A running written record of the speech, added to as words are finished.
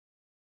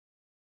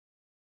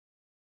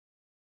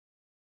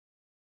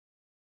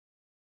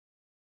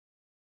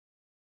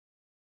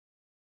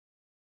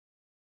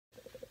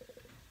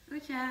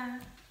Uja,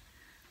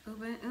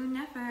 Uben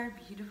Unefer,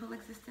 Beautiful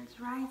Existence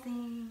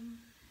Rising.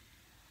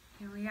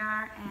 Here we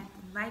are at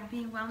the Light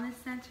Being Wellness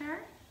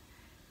Center.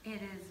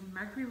 It is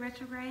Mercury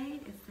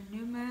Retrograde, it's the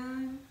new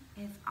moon,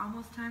 it's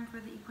almost time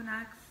for the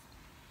equinox,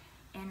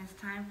 and it's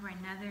time for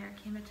another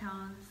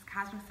KemeTones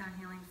Cosmic Sound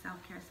Healing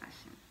Self-Care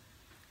session.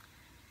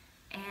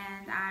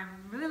 And I'm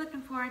really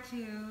looking forward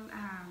to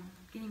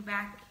getting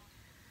back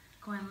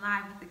going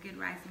live with the Good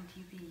Rising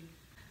TV.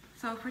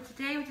 So for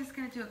today, we're just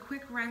going to do a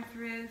quick run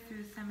through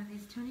some of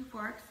these tuning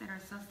forks that are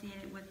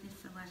associated with this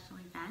celestial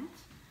event.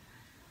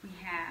 We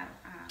have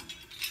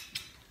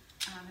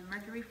the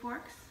Mercury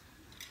forks,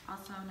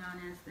 also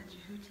known as the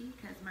Jehuti,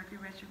 because Mercury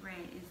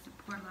Retrograde is the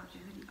portal of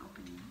Jehuti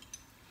opening.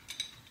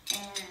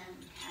 And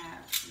we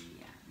have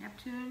the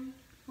Neptune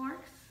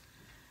forks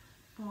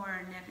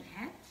for Nevet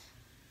Het.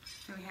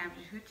 So we have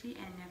Jehuti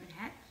and Nevet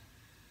Het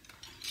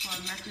for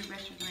Mercury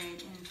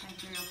Retrograde in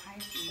Sidereal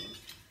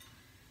Pisces.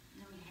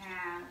 Then we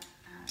have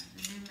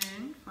the new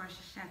moon for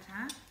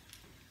Shisheta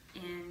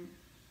in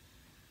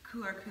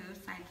Kuarku,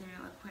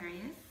 Sidereal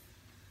Aquarius.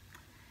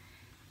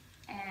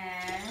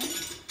 And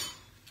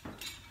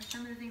for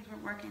some of the things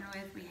we're working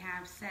with, we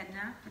have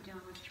Sedna for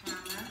dealing with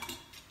trauma,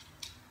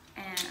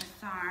 and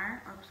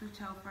Asar or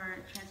Pluto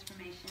for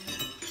transformation,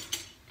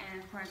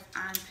 and of course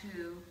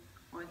Anpu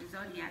or the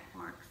Zodiac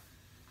forks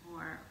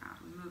for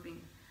removing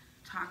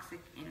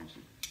toxic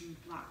energy and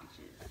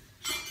blockages.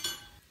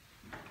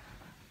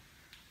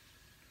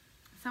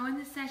 So in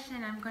this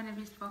session, I'm going to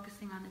be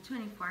focusing on the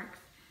tuning forks,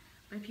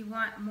 but if you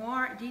want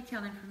more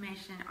detailed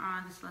information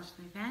on the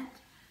celestial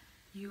event,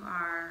 you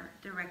are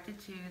directed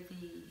to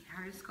the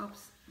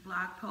Horoscopes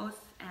blog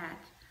posts at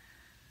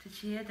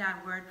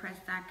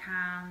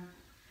tachia.wordpress.com,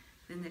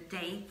 then the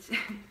date,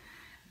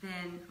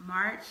 then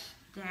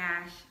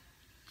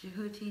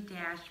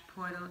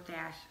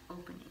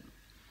March-Jehuti-portal-opening.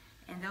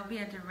 And there'll be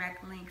a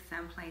direct link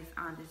someplace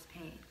on this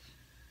page.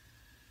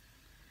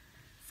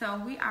 So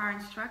we are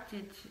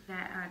instructed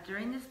that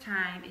during this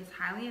time, it's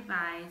highly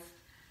advised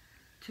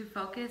to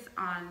focus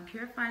on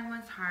purifying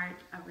one's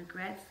heart of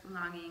regrets,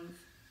 longings,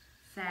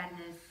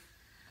 sadness,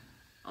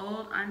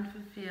 old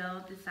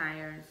unfulfilled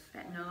desires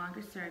that no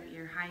longer serve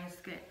your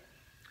highest good.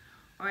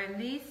 Or at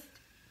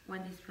least,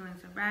 when these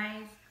feelings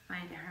arise,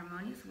 find a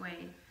harmonious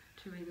way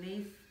to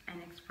release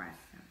and express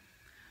them.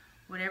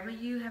 Whatever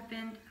you have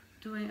been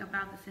doing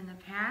about this in the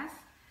past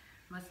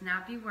must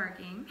not be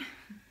working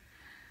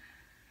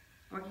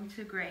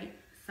too great.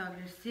 So if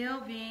you're still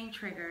being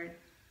triggered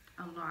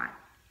a lot,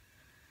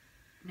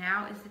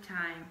 now is the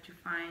time to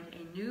find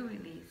a new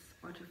release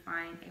or to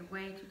find a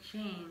way to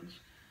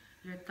change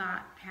your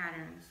thought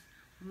patterns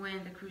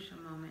when the crucial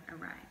moment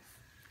arrives.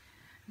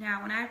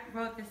 Now, when I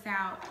wrote this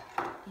out,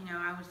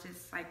 I was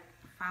just like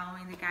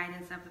following the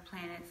guidance of the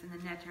planets and the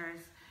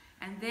netars,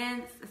 and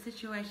then a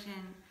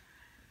situation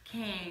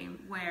came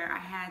where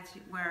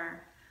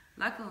where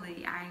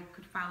luckily I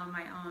could follow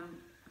my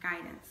own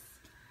guidance.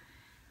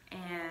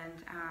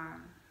 And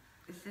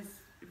it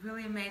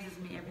really amazes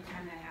me every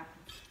time that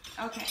happens.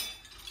 Okay,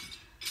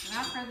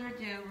 without further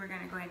ado, we're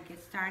going to go ahead and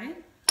get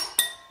started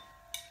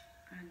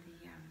on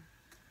the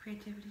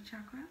creativity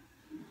chakra,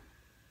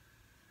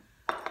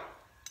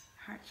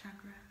 heart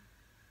chakra,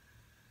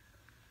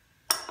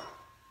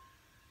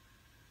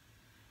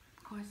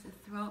 of course the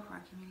throat for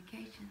our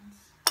communications,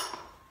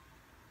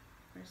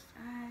 first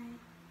eye,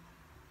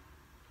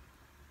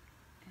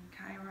 and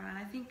Chiron.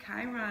 I think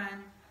Chiron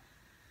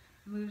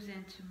moves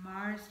into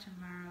Mars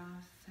tomorrow,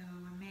 so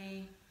I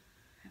may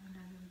have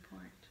another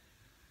report.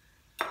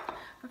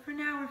 But for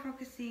now, we're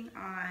focusing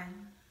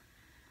on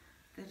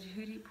the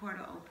Jehuti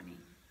portal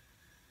opening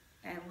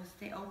that will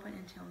stay open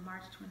until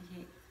March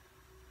 28th.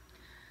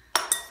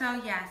 So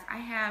yes, I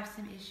have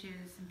some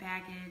issues and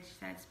baggage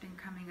that's been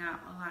coming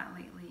up a lot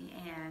lately,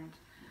 and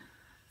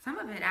some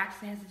of it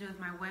actually has to do with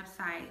my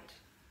website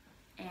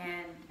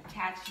and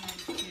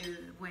attachments to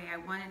the way I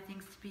wanted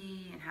things to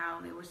be and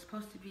how they were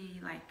supposed to be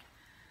like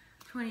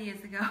 20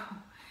 years ago.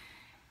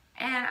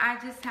 And I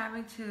just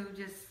having to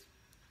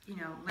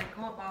let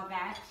go of all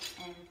that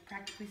and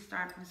practically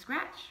start from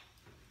scratch.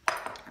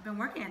 I've been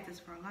working at this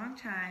for a long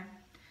time,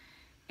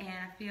 and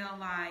I feel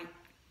like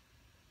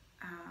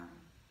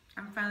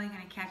I'm finally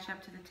going to catch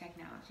up to the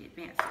technology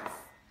advances.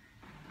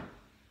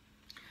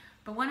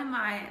 But one of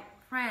my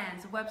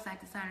friends, a website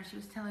designer, she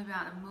was telling me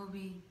about a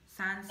movie,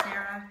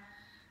 Sansara,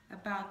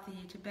 about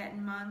the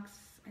Tibetan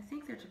monks, I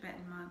think they're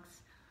Tibetan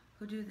monks,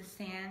 who do the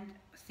sand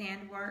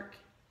work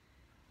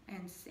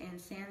and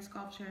sand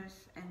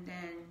sculptures, and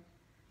then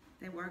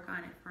they work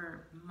on it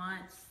for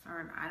months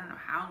or I don't know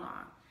how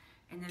long,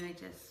 and then they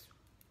just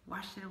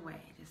wash it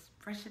away, just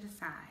brush it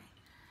aside.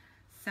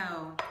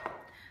 So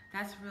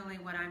that's really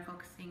what I'm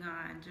focusing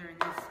on during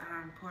this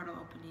portal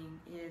opening,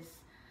 is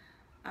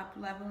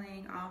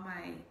up-leveling all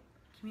my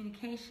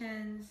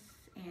communications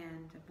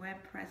and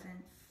web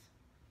presence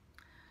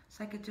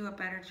so I could do a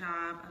better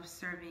job of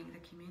serving the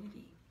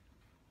community.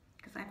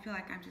 Because I feel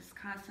like I'm just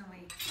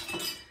constantly,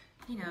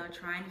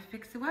 trying to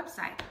fix the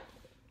website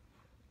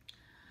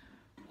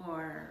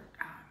or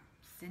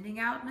sending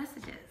out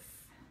messages,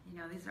 You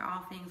know, these are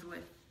all things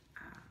with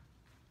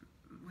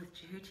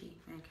Jehuti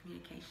and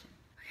communication.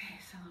 Okay,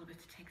 so a little bit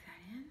to take that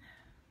in.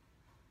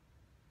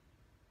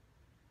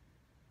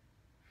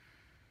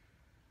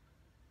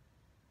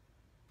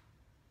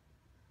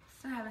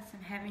 Still having some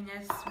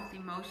heaviness with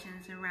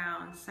emotions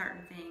around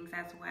certain things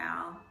as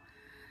well.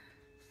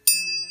 So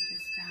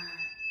just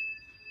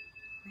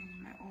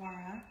cleaning my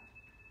aura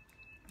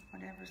of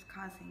whatever's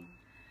causing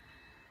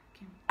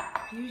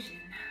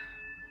confusion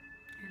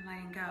and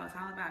letting go. It's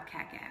all about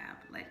cat-gab.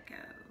 Let it go,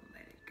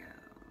 let it go,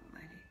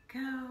 let it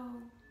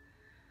go.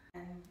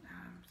 And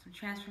some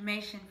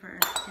transformation for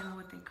dealing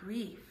with the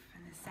grief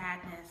and the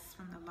sadness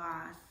from the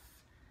loss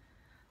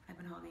I've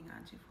been holding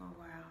on to for a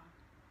while.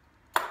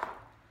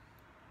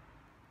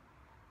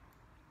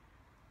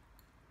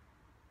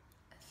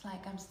 It's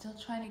like I'm still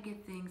trying to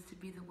get things to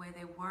be the way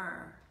they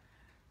were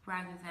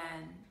rather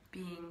than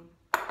being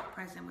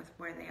present with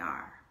where they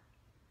are.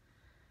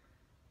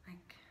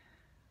 Like,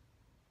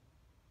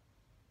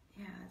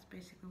 yeah, that's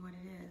basically what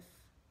it is.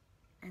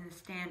 And the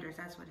standards,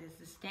 that's what it is.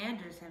 The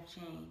standards have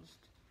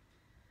changed.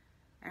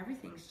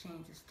 Everything's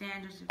changed. The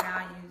standards, the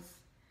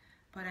values,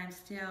 but I'm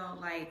still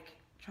like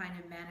trying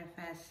to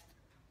manifest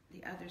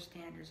the other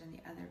standards and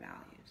the other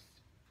values.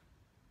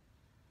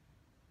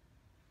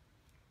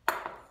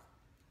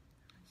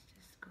 It's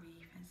just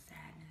grief and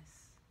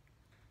sadness.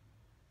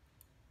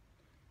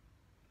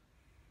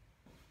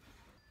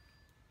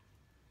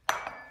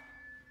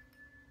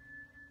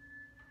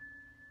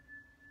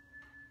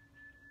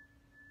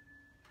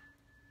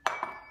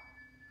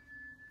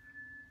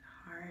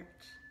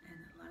 Heart and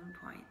the lung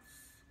points.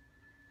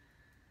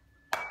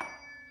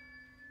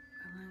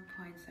 The lung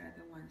points are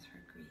the ones for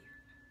grief.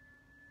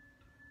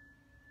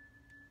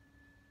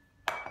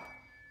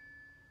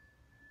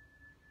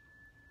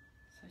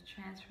 So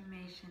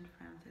transformation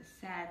from the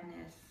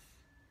sadness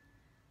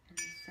and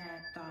the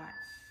sad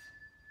thoughts,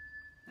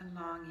 the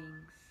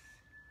longings.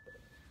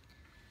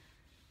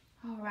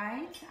 All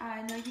right,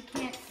 I know you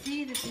can't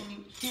see the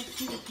tuning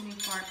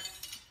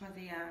forks for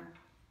the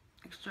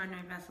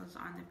extraordinary vessels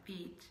on the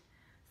feet,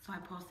 so I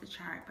post the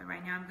chart. But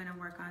right now I'm going to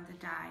work on the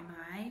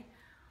Daimai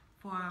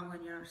for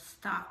when you're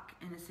stuck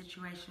in a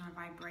situation or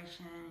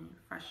vibration,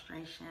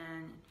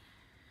 frustration.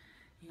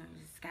 You know,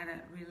 you just got to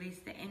release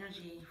the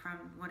energy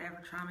from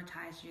whatever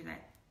traumatized you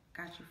that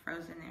got you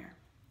frozen there.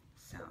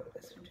 So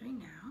that's what I'm doing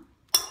now.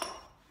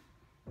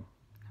 That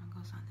one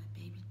goes on the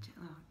baby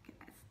toe. Oh,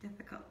 it's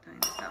difficult doing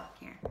the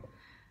self-care. I'll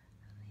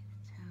leave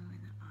the toe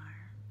and the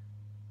arm.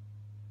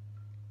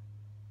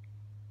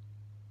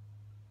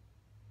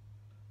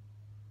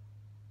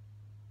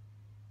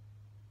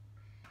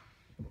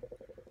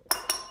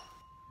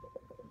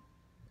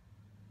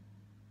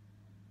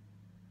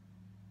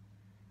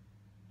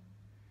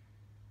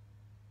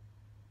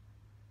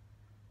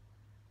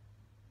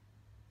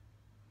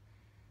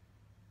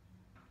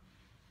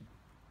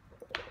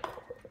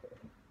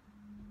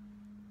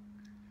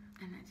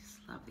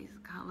 Love these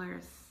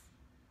colors,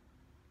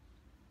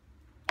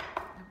 the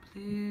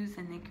blues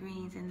and the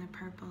greens and the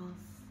purples.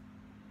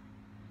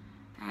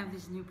 I have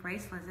these new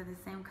bracelets. They're the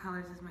same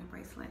colors as my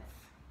bracelets.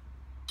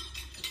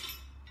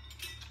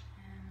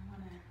 And I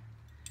want to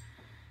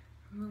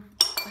remove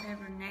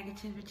whatever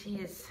negativity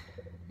is,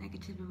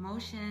 negative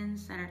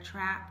emotions that are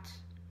trapped.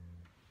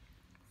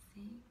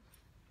 See?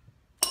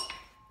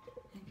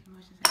 Negative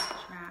emotions that are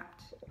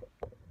trapped.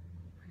 I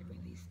want to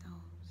release those.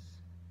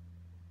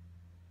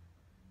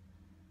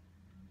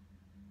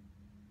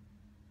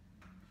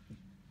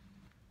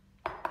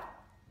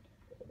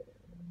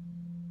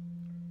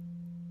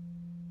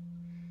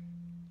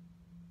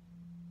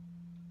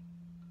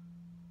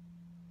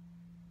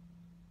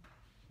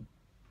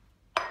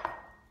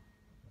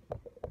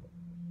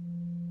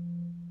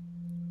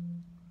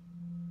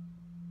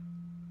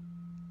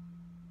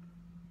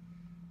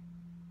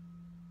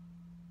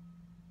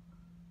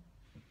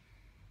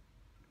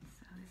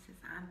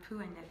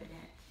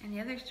 And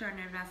the other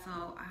extraordinary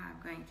vessel I'm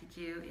going to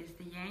do is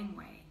the Yang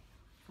Way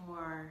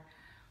for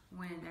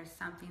when there's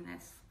something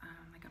that's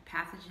like a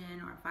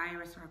pathogen or a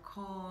virus or a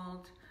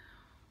cold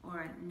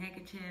or a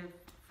negative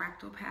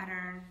fractal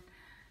pattern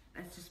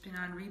that's just been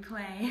on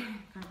replay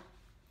for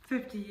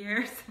 50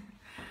 years.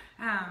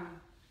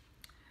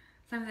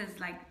 Something that's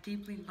like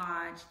deeply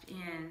lodged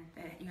in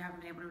that you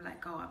haven't been able to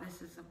let go of.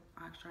 This is an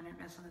extraordinary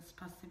vessel that's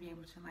supposed to be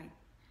able to like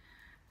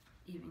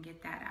even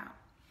get that out.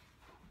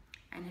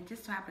 And it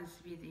just so happens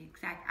to be the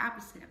exact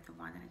opposite of the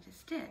one that I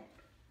just did.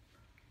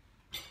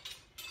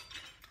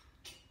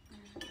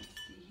 Let's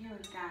see, here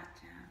we've got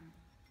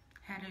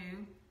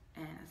Heru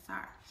and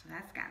Asar, so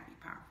that's got to be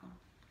powerful.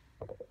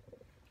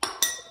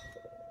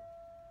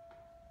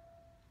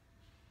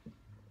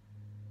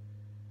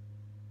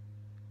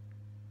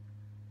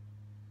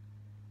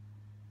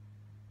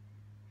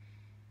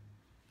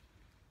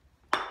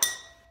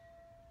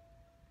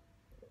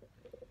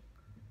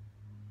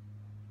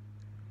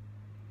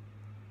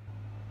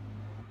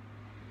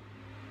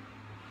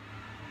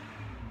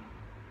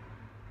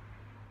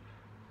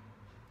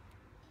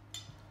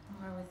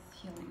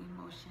 Healing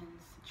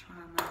emotions,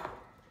 trauma.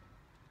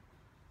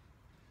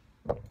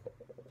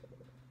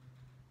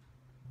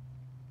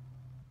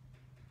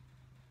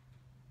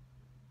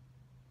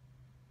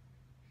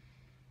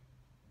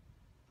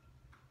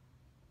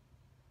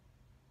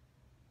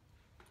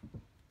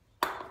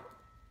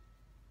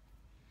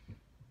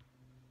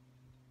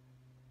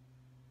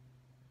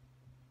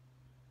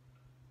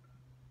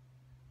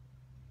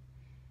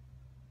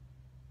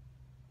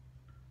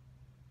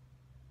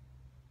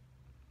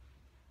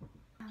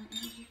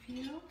 Energy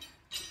field.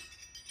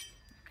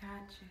 We've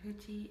got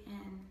Jehuti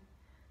in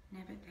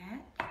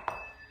Nebutet,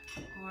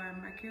 or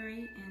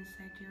Mercury in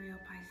Sidereal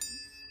Pisces.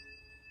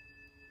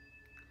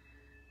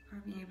 For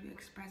being able to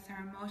express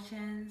our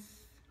emotions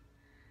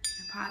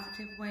in a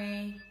positive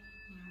way.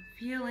 You know,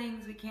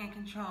 feelings we can't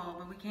control,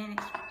 but we can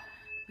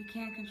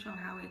control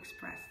how we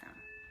express them.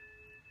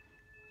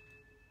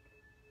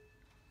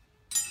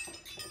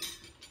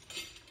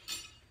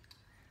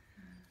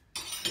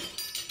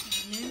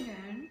 The new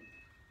moon,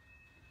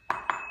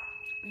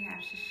 we have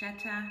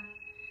Shisheta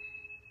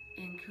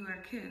in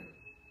Kuarku.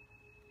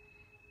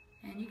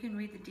 And you can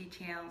read the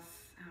details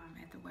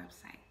at the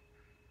website.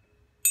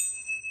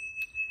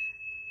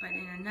 But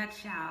in a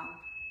nutshell,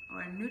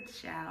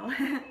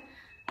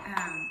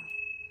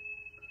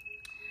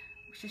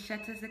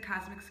 Shisheta is the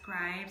cosmic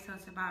scribe, so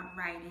it's about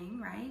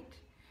writing, right?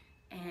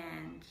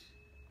 And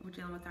we're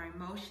dealing with our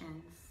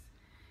emotions.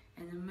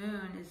 And the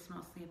moon is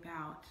mostly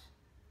about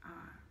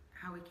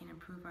how we can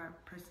improve our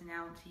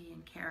personality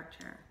and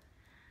character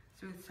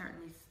through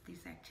certain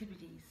these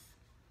activities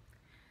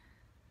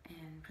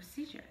and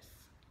procedures.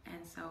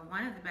 And so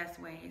one of the best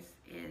ways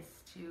is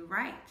to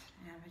write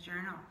and have a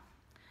journal.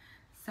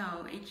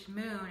 So each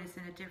moon is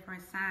in a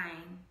different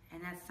sign,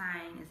 and that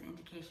sign is an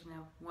indication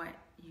of what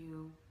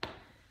you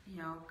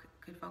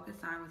could focus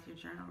on with your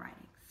journal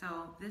writing.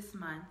 So this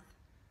month,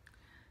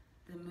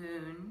 the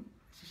moon,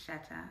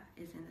 Shisheta,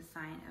 is in the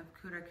sign of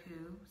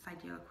Kuraku,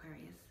 Sidereal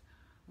Aquarius,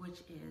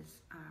 which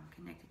is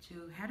connected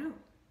to Heru,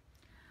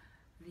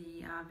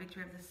 the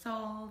victory of the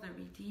soul, the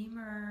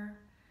Redeemer.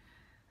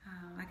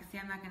 Like I say,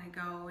 I'm not going to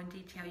go in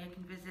detail. You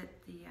can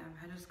visit the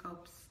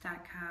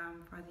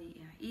horoscopes.com for the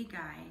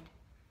e-guide.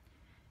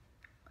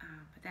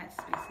 But that's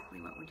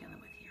basically what we're dealing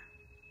with here.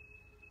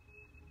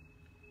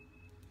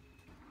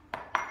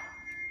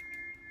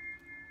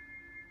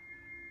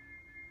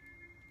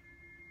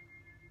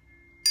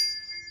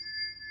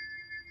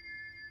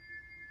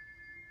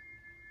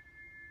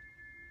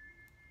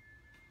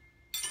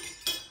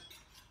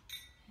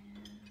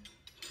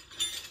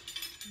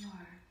 And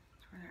more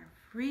for our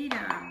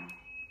freedom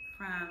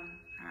from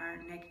our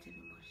negative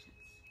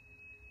emotions.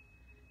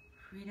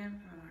 Freedom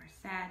from our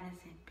sadness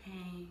and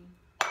pain.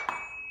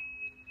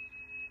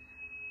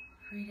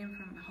 Freedom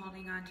from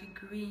holding on to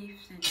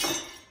griefs and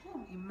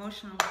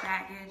emotional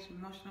baggage,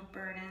 emotional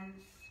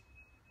burdens.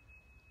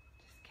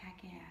 Just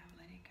cack it out,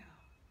 let it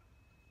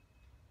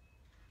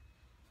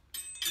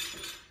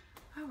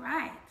go. All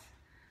right,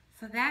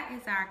 so that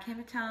is our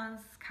KemeTones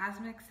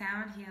Cosmic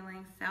Sound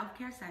Healing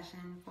Self-Care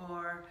Session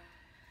for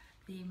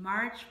the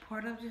March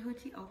Portal of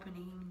Jehuti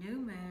opening, new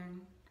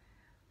moon,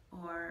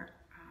 or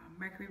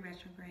Mercury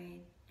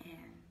Retrograde,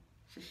 and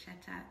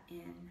Shisheta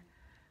in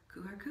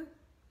Kuharku.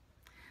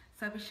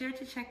 So be sure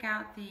to check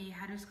out the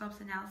horoscopes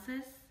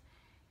analysis,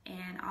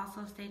 and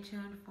also stay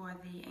tuned for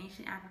the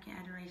Ancient African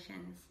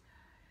Adorations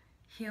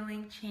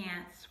healing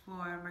chants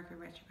for Mercury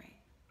Retrograde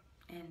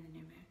and the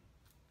new moon.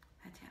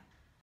 That's it.